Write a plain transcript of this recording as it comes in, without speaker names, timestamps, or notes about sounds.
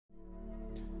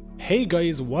Hey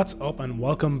guys, what's up and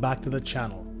welcome back to the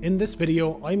channel. In this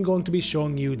video, I'm going to be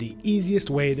showing you the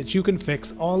easiest way that you can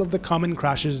fix all of the common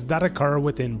crashes that occur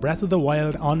within Breath of the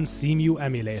Wild on CEMU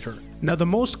Emulator. Now, the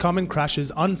most common crashes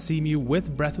on CEMU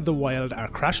with Breath of the Wild are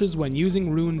crashes when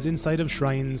using runes inside of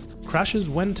shrines, crashes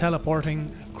when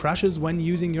teleporting, crashes when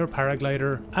using your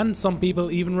paraglider, and some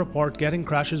people even report getting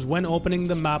crashes when opening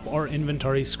the map or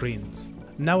inventory screens.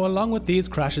 Now, along with these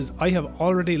crashes I have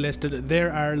already listed,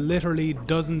 there are literally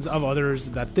dozens of others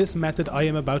that this method I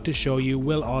am about to show you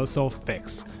will also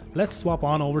fix. Let's swap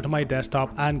on over to my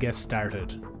desktop and get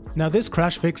started. Now, this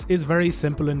crash fix is very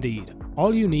simple indeed.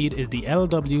 All you need is the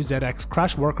LWZX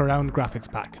Crash Workaround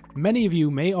Graphics Pack. Many of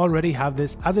you may already have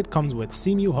this as it comes with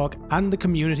CEMU Hook and the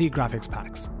community graphics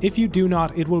packs. If you do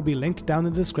not, it will be linked down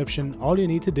in the description. All you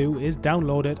need to do is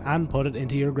download it and put it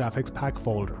into your graphics pack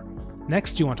folder.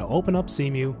 Next, you want to open up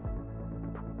CEMU,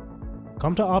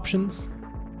 come to Options,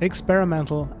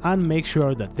 Experimental, and make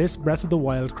sure that this Breath of the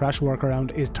Wild Crash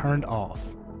Workaround is turned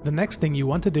off. The next thing you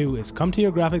want to do is come to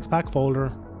your graphics pack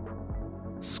folder,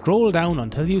 scroll down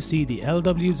until you see the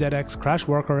LWZX Crash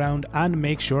Workaround and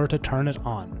make sure to turn it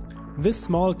on. This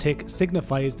small tick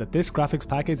signifies that this graphics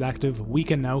pack is active. We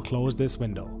can now close this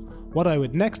window. What I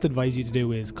would next advise you to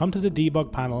do is come to the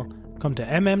debug panel, come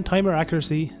to timer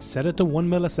accuracy, set it to 1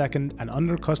 millisecond, and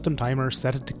under custom timer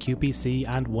set it to QPC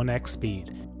and 1x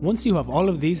speed. Once you have all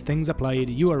of these things applied,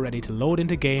 you are ready to load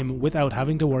into game without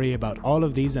having to worry about all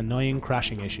of these annoying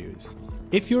crashing issues.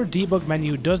 If your debug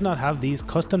menu does not have these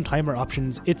custom timer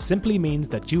options, it simply means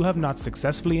that you have not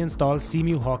successfully installed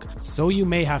CEMU Hook, so you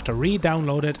may have to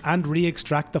re-download it and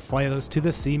re-extract the files to the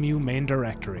CEMU main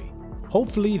directory.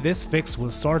 Hopefully this fix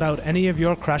will sort out any of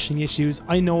your crashing issues.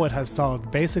 I know it has solved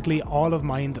basically all of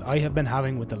mine that I have been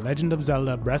having with The Legend of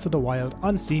Zelda Breath of the Wild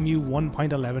on CEMU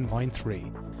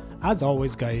 1.11.3. As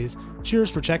always guys, cheers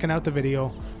for checking out the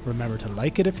video. Remember to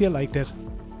like it if you liked it,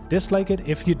 dislike it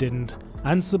if you didn't,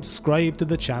 and subscribe to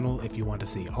the channel if you want to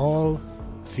see all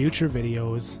future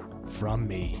videos from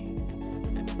me.